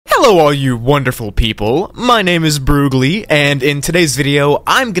Hello all you wonderful people, my name is Broogli, and in today's video,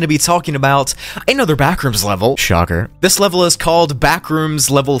 I'm going to be talking about another Backrooms level. Shocker. This level is called Backrooms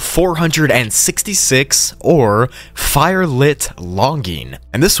level 466, or Firelit Longing.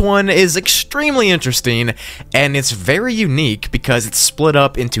 And this one is extremely interesting, and it's very unique because it's split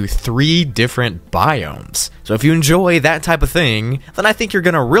up into 3 different biomes. So if you enjoy that type of thing, then I think you're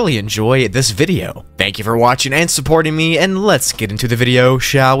going to really enjoy this video. Thank you for watching and supporting me, and let's get into the video,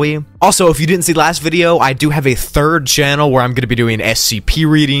 shall we? Also, if you didn't see last video, I do have a 3rd channel where I'm going to be doing SCP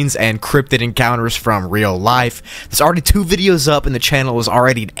readings and cryptid encounters from real life. There's already 2 videos up, and the channel is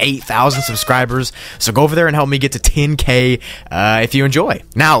already at 8,000 subscribers, so go over there and help me get to 10K if you enjoy.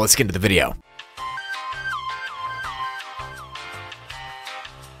 Now, let's get into the video.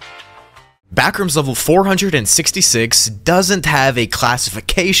 Backrooms level 466 doesn't have a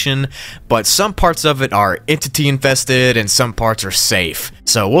classification, but some parts of it are entity infested and some parts are safe,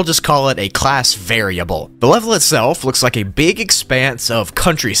 so we'll just call it a class variable. The level itself looks like a big expanse of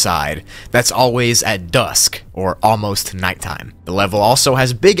countryside that's always at dusk, or almost nighttime. The level also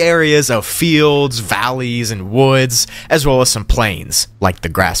has big areas of fields, valleys, and woods, as well as some plains, like the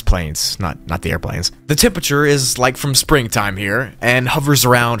grass plains, not the airplanes. The temperature is like from springtime here, and hovers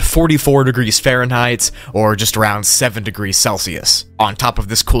around 44 degrees Fahrenheit, or just around 7 degrees Celsius. On top of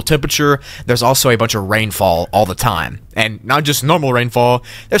this cool temperature, there's also a bunch of rainfall all the time. And not just normal rainfall,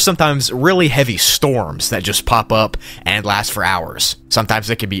 there's sometimes really heavy storms that just pop up and last for hours. Sometimes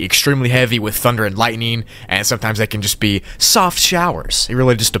they can be extremely heavy with thunder and lightning, and sometimes they can just be soft showers. It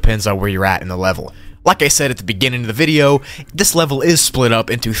really just depends on where you're at in the level. Like I said at the beginning of the video, this level is split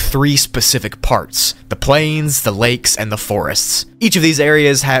up into 3 specific parts: the plains, the lakes, and the forests. Each of these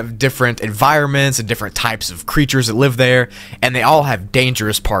areas have different environments and different types of creatures that live there, and they all have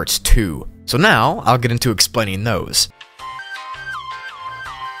dangerous parts too. So now, I'll get into explaining those.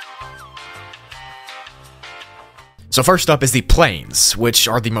 So first up is the plains, which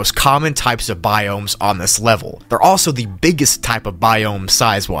are the most common types of biomes on this level. They're also the biggest type of biome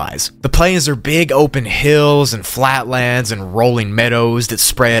size-wise. The plains are big open hills and flatlands and rolling meadows that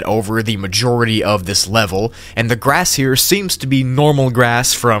spread over the majority of this level, and the grass here seems to be normal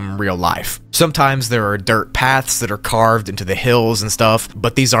grass from real life. Sometimes there are dirt paths that are carved into the hills and stuff,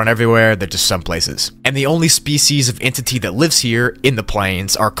 but these aren't everywhere, they're just some places. And the only species of entity that lives here in the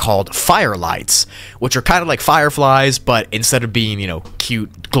plains are called firelights, which are kind of like fireflies, but instead of being,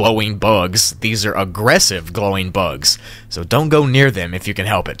 cute glowing bugs, these are aggressive glowing bugs. So don't go near them if you can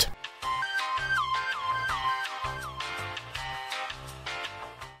help it.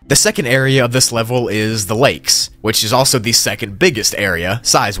 The second area of this level is the lakes, which is also the second biggest area,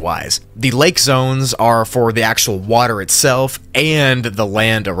 size-wise. The lake zones are for the actual water itself and the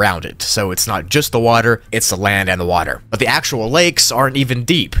land around it, so it's not just the water, it's the land and the water. But the actual lakes aren't even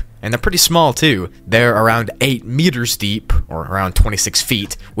deep, and they're pretty small too. They're around 8 meters deep, or around 26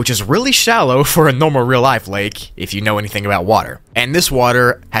 feet, which is really shallow for a normal real-life lake, if you know anything about water. And this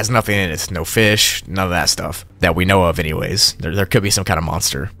water has nothing in it, no fish, none of that stuff. That we know of anyways. There could be some kind of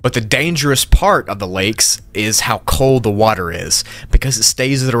monster. But the dangerous part of the lakes is how cold the water is, because it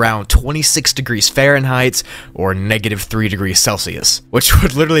stays at around 26 degrees Fahrenheit, or -3 degrees Celsius, which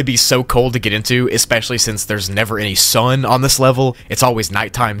would literally be so cold to get into, especially since there's never any sun on this level. It's always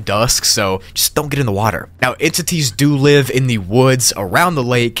nighttime dusk, so just don't get in the water. Now, entities do live in the woods around the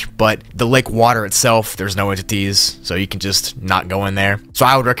lake, but the lake water itself, there's no entities, so you can just not go in there. So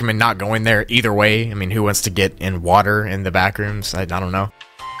I would recommend not going there either way. I mean, who wants to get in water in the Backrooms? I don't know.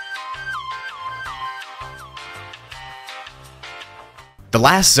 The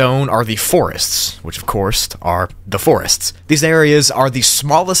last zone are the forests, which of course are the forests. These areas are the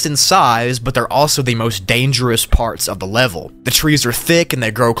smallest in size, but they're also the most dangerous parts of the level. The trees are thick and they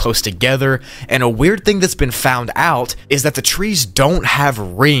grow close together, and a weird thing that's been found out is that the trees don't have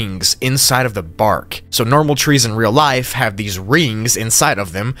rings inside of the bark. So normal trees in real life have these rings inside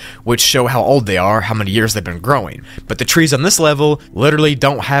of them, which show how old they are, how many years they've been growing. But the trees on this level literally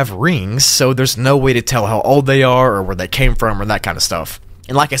don't have rings, so there's no way to tell how old they are or where they came from or that kind of stuff.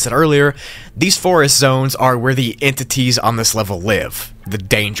 And like I said earlier, these forest zones are where the entities on this level live. The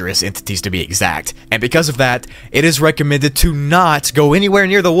dangerous entities, to be exact. And because of that, it is recommended to not go anywhere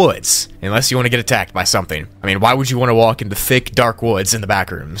near the woods, unless you want to get attacked by something. I mean, why would you want to walk into thick, dark woods in the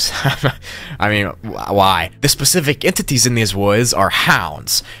Backrooms? I mean, why? The specific entities in these woods are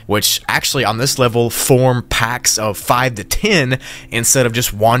hounds, which actually on this level form packs of 5 to 10 instead of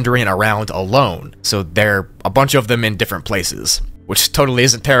just wandering around alone. So there are a bunch of them in different places, which totally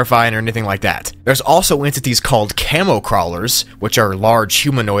isn't terrifying or anything like that. There's also entities called camo crawlers, which are large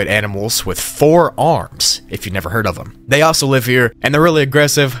humanoid animals with 4 arms, if you've never heard of them. They also live here, and they're really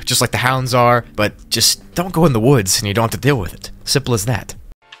aggressive, just like the hounds are, but just don't go in the woods and you don't have to deal with it. Simple as that.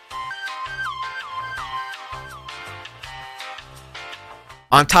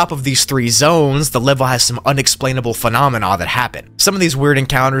 On top of these 3 zones, the level has some unexplainable phenomena that happen. Some of these weird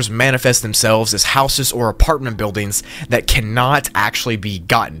encounters manifest themselves as houses or apartment buildings that cannot actually be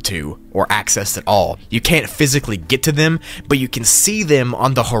gotten to or accessed at all. You can't physically get to them, but you can see them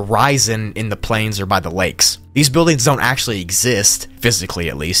on the horizon in the plains or by the lakes. These buildings don't actually exist, physically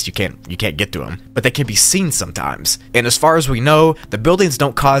at least, you can't get to them, but they can be seen sometimes. And as far as we know, the buildings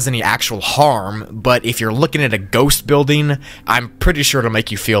don't cause any actual harm, but if you're looking at a ghost building, I'm pretty sure it'll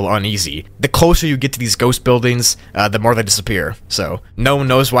make you feel uneasy. The closer you get to these ghost buildings, the more they disappear. So, no one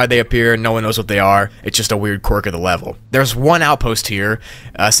knows why they appear, no one knows what they are, it's just a weird quirk of the level. There's one outpost here,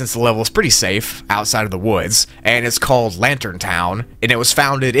 since the level is pretty safe, outside of the woods, and it's called Lantern Town, and it was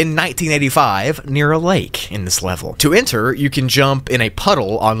founded in 1985 near a lake in this level. To enter, you can jump in a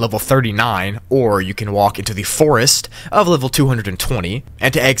puddle on level 39, or you can walk into the forest of level 220,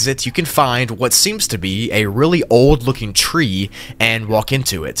 and to exit, you can find what seems to be a really old looking tree and walk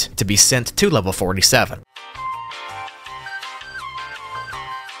into it, to be sent to level 47.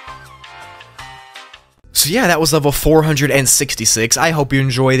 So yeah, that was level 466. I hope you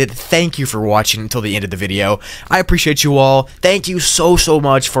enjoyed it. Thank you for watching until the end of the video. I appreciate you all. Thank you so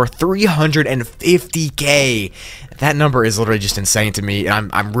much for 350k. That number is literally just insane to me,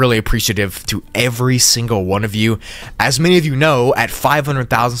 and I'm really appreciative to every single one of you. As many of you know, at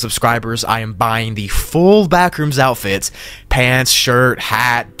 500,000 subscribers, I am buying the full Backrooms outfit, pants, shirt,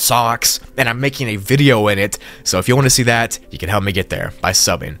 hat, socks, and I'm making a video in it. So if you want to see that, you can help me get there by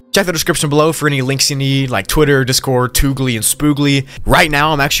subbing. Check the description below for any links you need, like Twitter, Discord, TheRelaxedMovement, and SPOOGLI. Right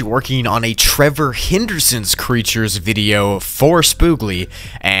now, I'm actually working on a Trevor Henderson's Creatures video for SPOOGLI,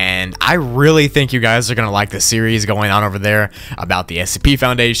 and I really think you guys are going to like the series going on over there about the SCP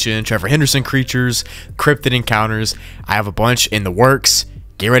Foundation, Trevor Henderson Creatures, Cryptid Encounters. I have a bunch in the works.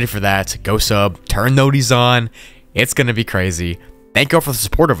 Get ready for that. Go sub, turn noties on. It's going to be crazy. Thank you all for the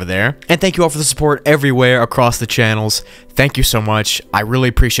support over there, and thank you all for the support everywhere across the channels. Thank you so much. I really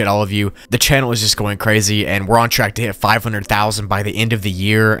appreciate all of you. The channel is just going crazy, and we're on track to hit 500,000 by the end of the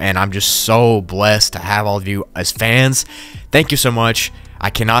year, and I'm just so blessed to have all of you as fans. Thank you so much. I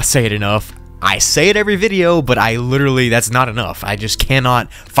cannot say it enough. I say it every video, but I literally, that's not enough. I just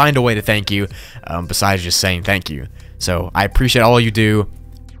cannot find a way to thank you besides just saying thank you. So I appreciate all you do.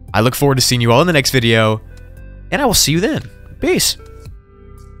 I look forward to seeing you all in the next video, and I will see you then. Peace.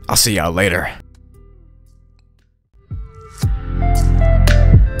 I'll see y'all later.